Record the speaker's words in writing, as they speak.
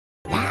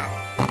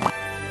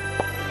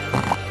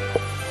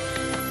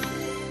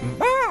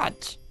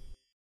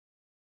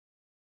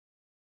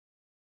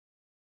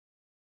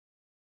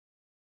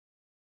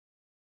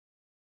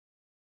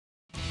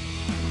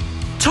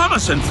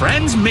Thomas and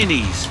Friends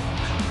Minis.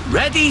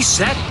 Ready,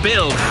 Set,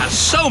 Build has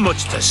so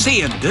much to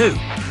see and do.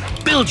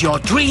 Build your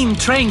dream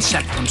train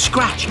set from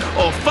scratch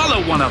or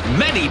follow one of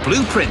many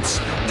blueprints.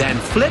 Then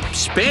flip,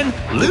 spin,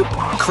 loop,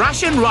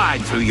 crash and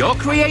ride through your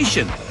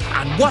creation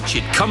and watch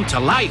it come to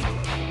life.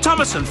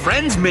 Thomas and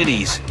Friends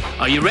Minis.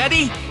 Are you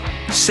ready?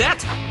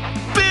 Set,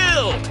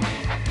 build!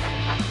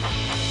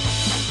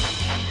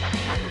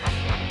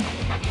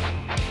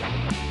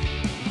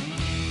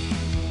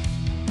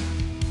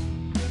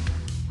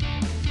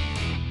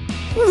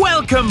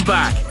 Welcome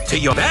back to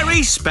your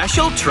very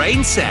special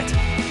train set.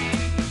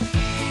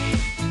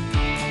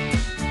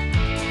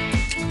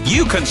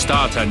 You can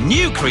start a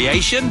new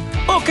creation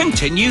or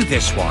continue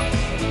this one.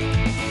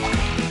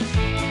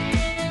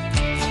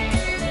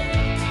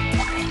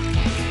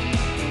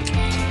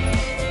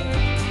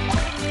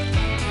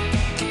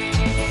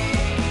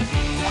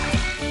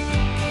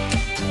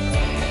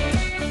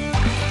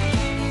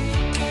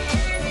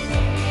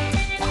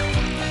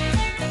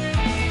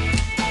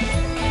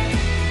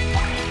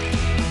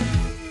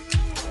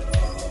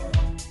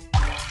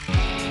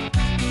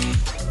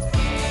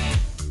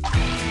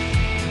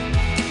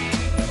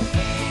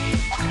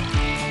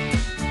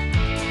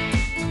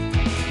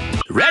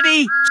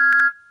 Ready?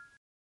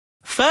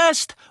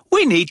 First,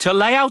 we need to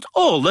lay out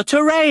all the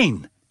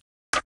terrain.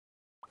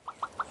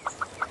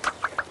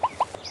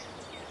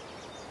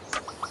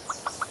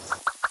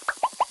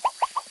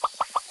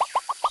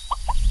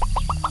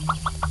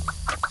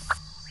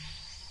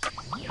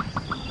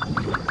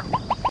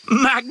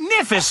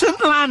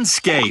 Magnificent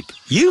landscape!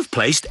 You've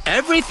placed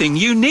everything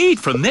you need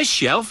from this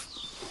shelf.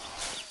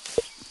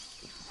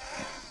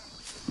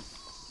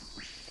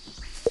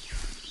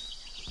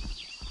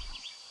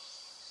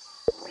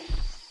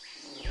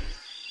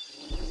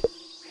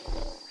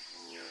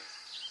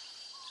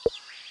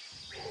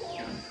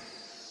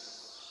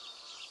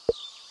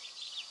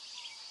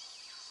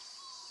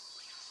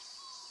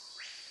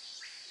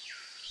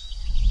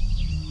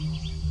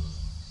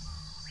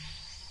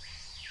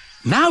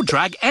 Now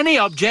drag any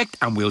object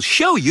and we'll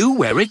show you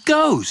where it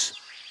goes.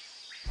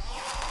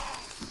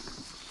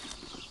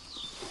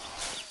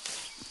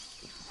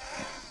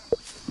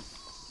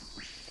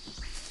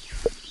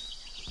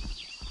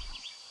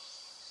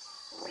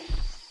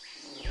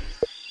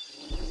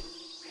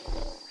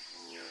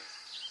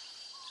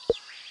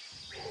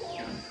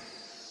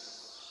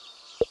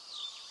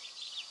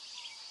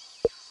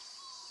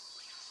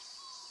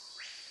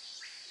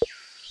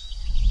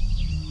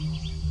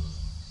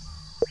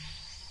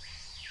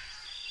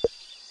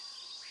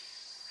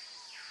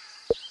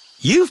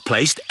 You've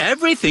placed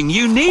everything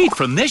you need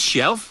from this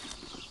shelf.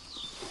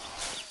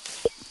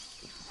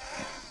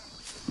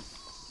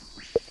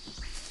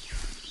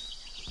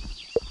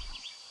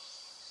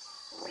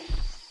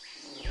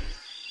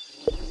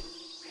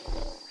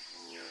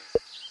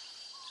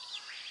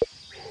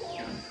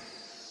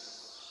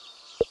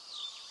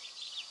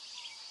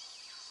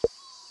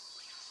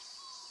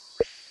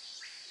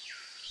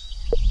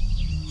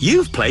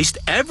 You've placed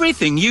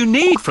everything you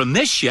need from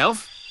this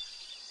shelf.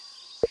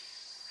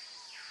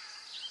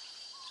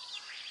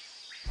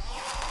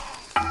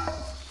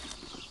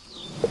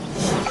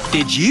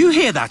 Did you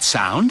hear that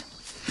sound?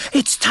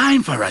 It's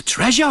time for a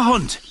treasure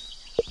hunt.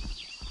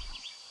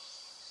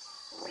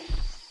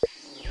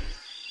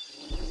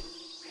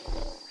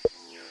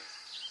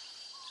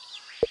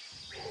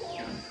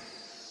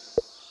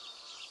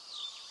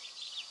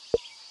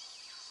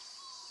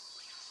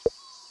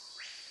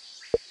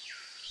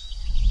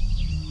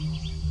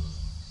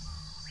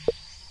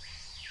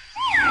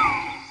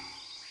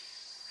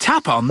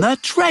 Tap on the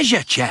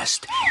treasure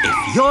chest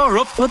if you're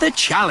up for the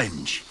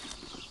challenge.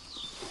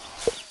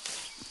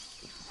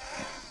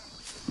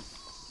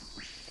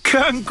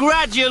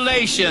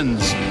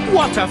 Congratulations!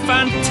 What a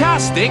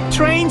fantastic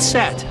train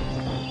set!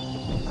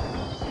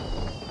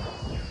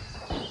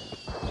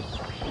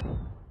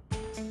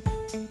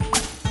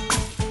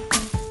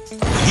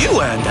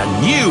 You earned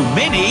a new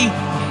mini,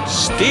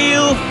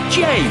 Steel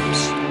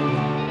James.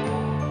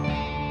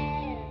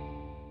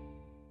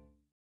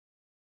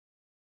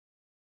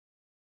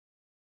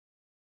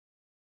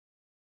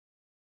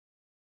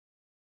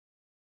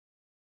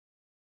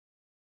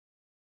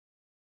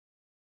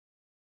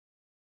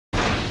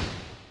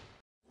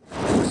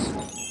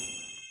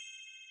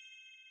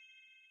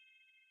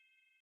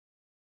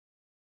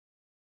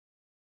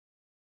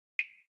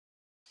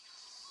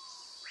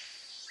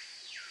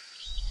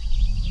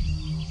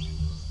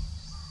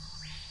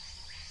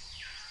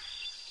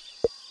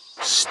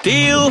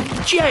 Steel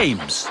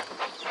James.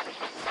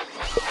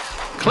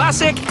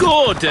 Classic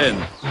Gordon.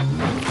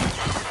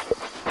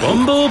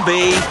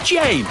 Bumblebee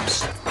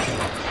James.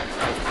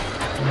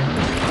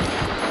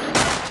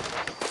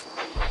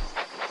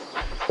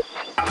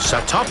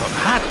 Sir Topham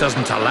Hatt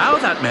doesn't allow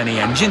that many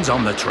engines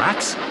on the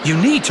tracks. You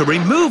need to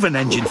remove an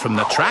engine from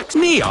the tracks.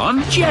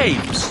 Neon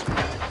James.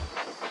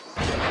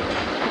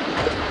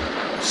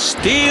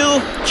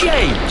 Steel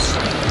James.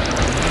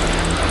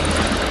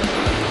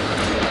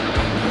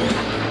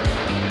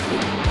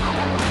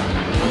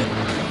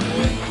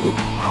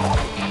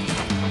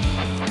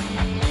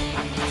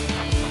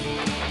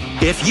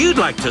 If you'd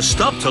like to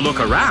stop to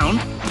look around,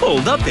 pull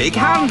the big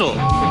handle.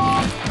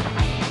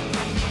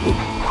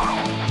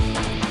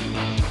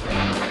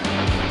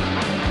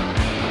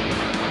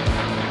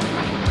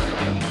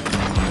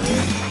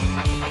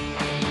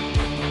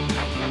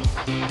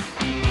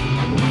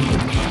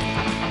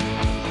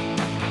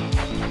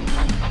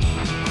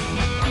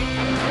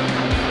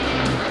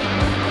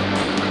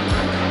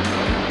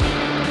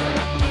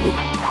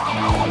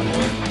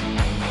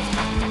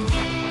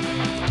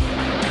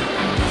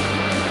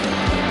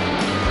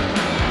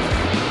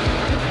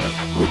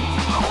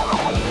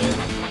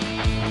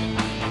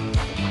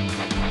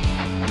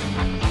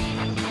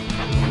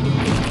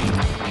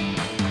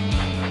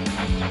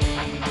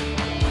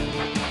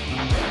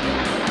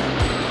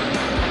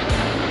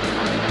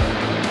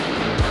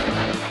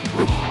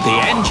 The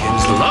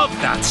engines love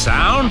that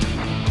sound.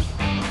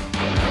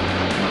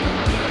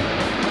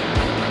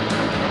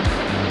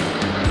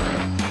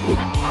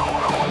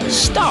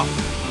 Stop.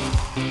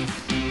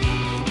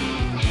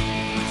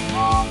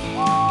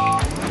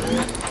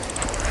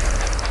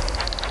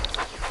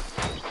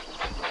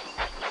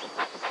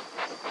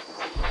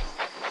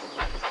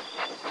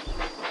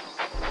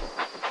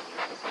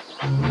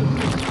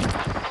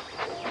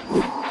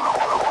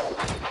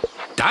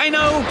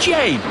 Dino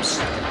James.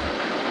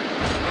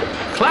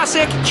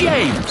 Classic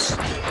James.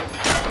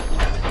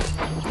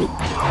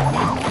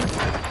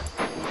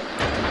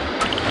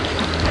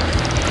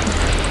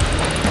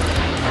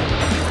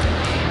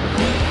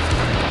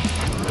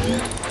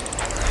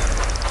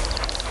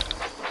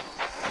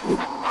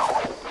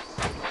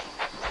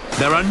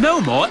 There are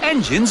no more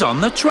engines on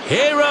the track.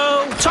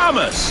 Hero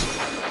Thomas.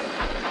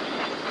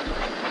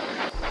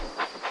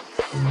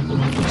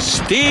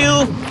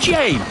 Steel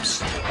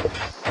James.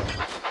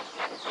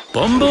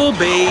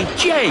 Bumblebee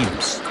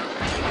James.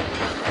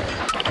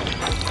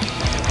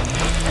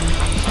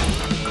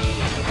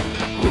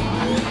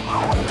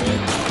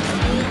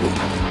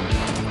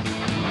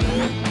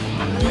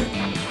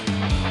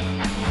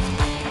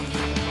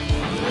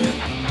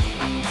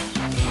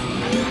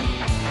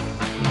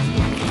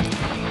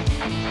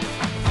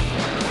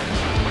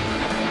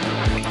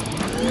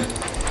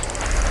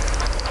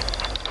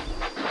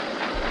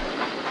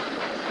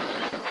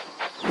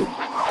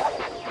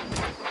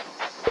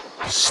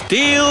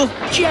 Steel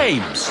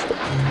James.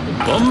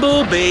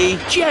 Bumblebee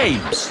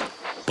James.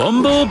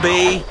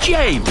 Bumblebee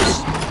James.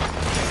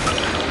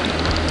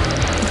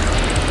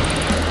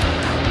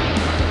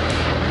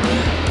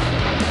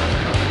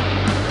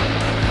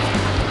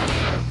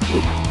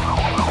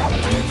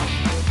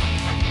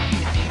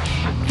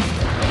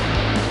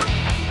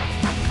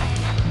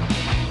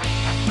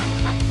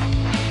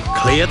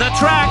 Clear the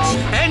tracks.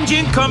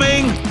 Engine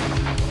coming.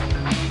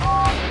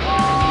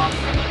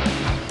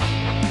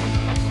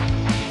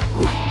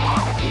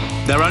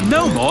 There are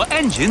no more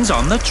engines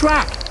on the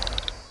track.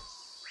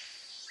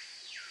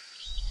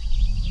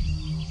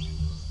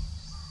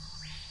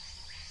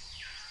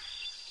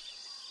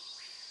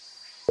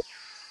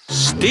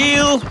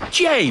 Steel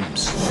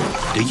James.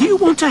 Do you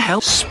want to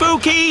help?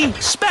 Spooky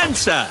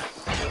Spencer.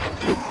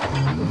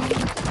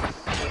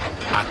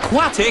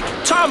 Aquatic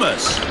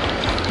Thomas.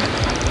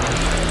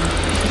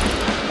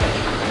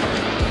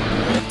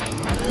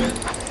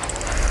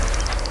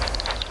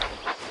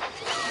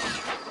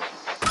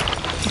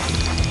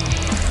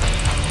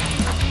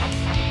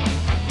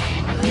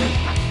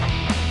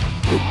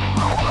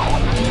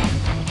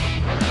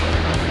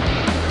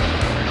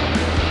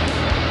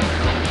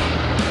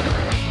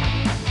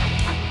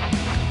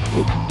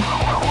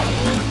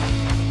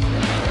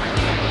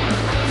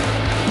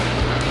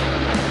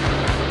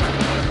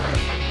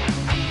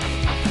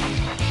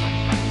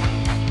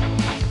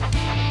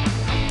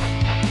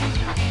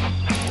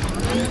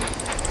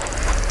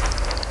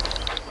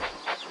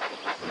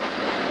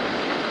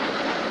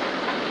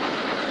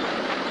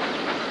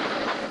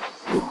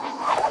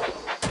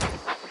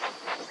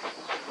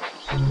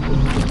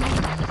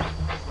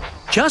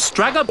 Just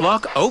drag a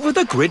block over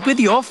the grid with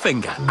your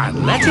finger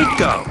and let it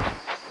go.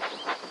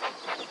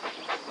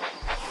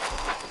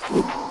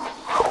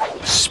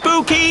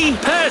 Spooky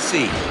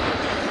Percy.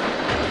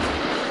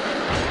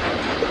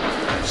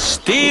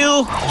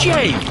 Steel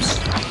James.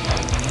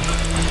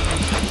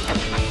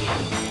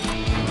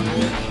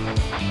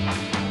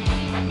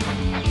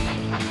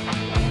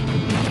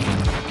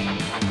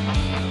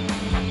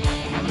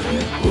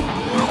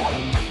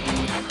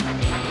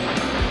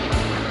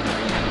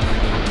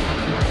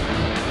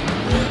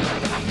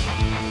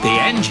 The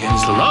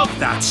engines love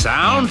that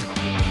sound.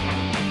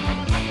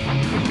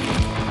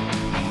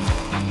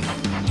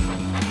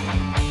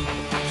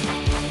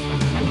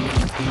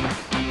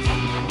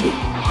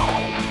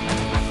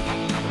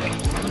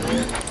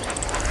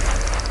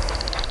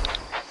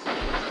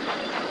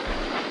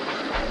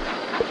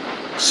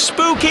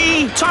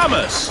 Spooky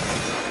Thomas.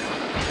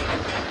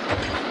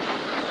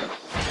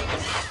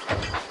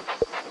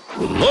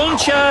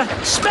 Launcher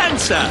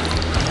Spencer.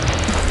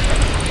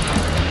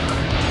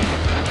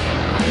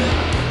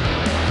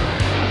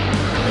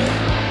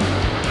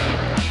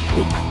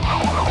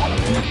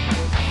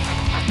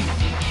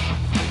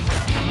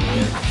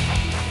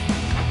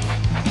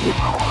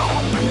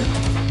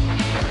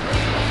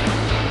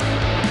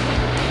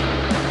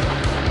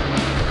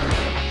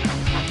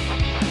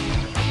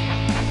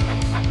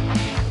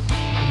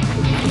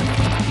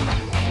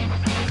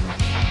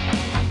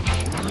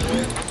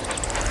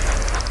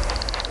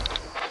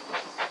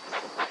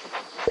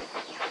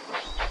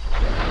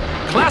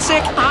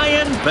 Classic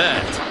Iron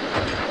Bert.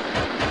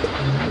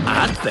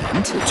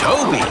 Advent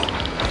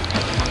Toby.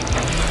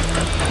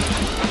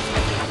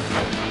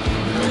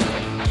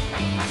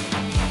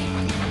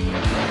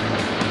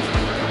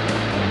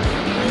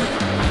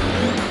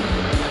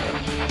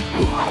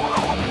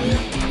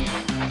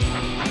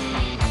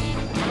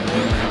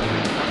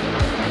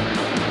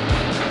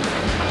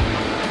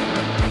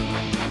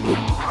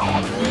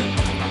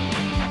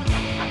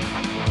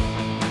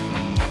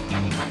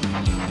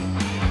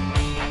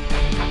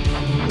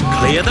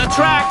 Clear the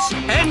tracks!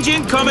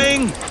 Engine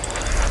coming!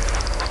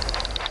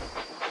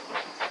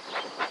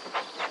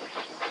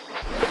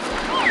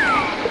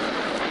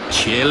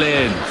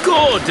 Chillin',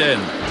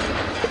 Gordon!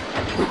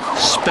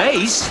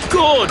 Space,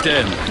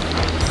 Gordon!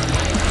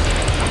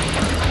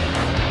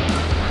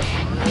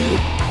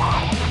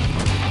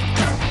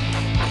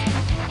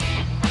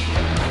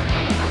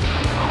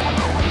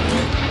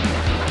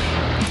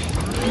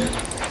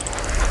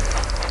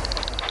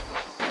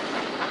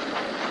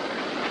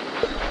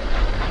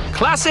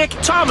 Classic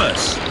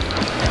Thomas.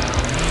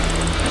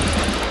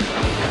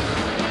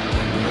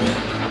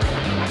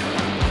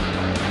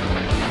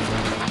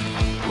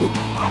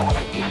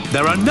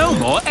 There are no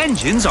more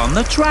engines on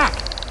the track.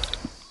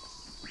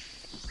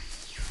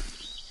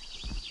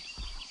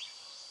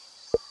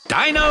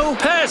 Dino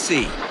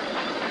Percy.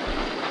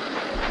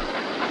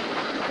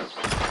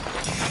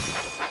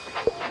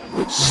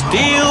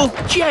 Steel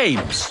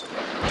James.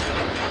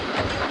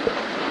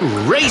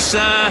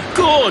 Racer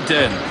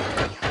Gordon.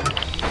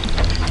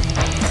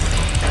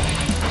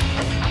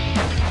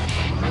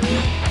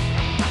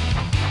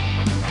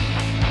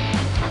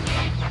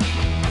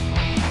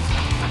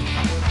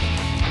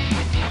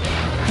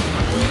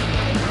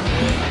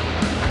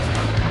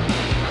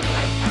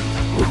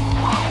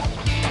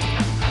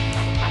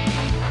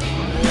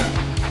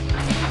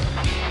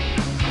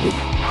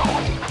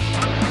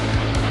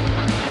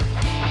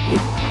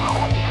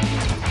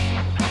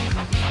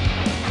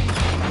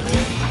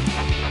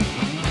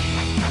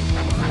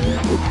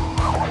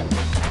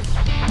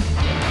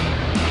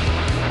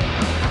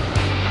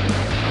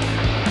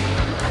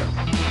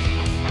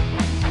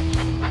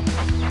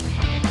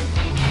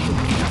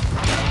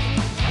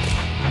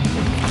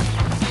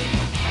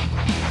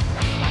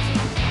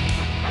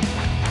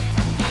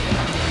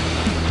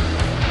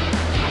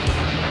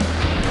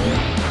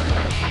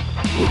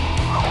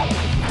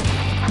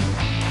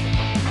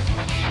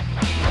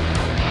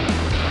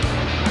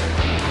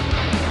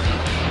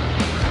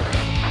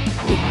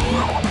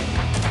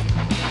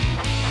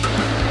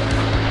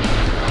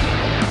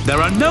 There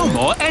are no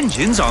more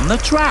engines on the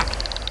track.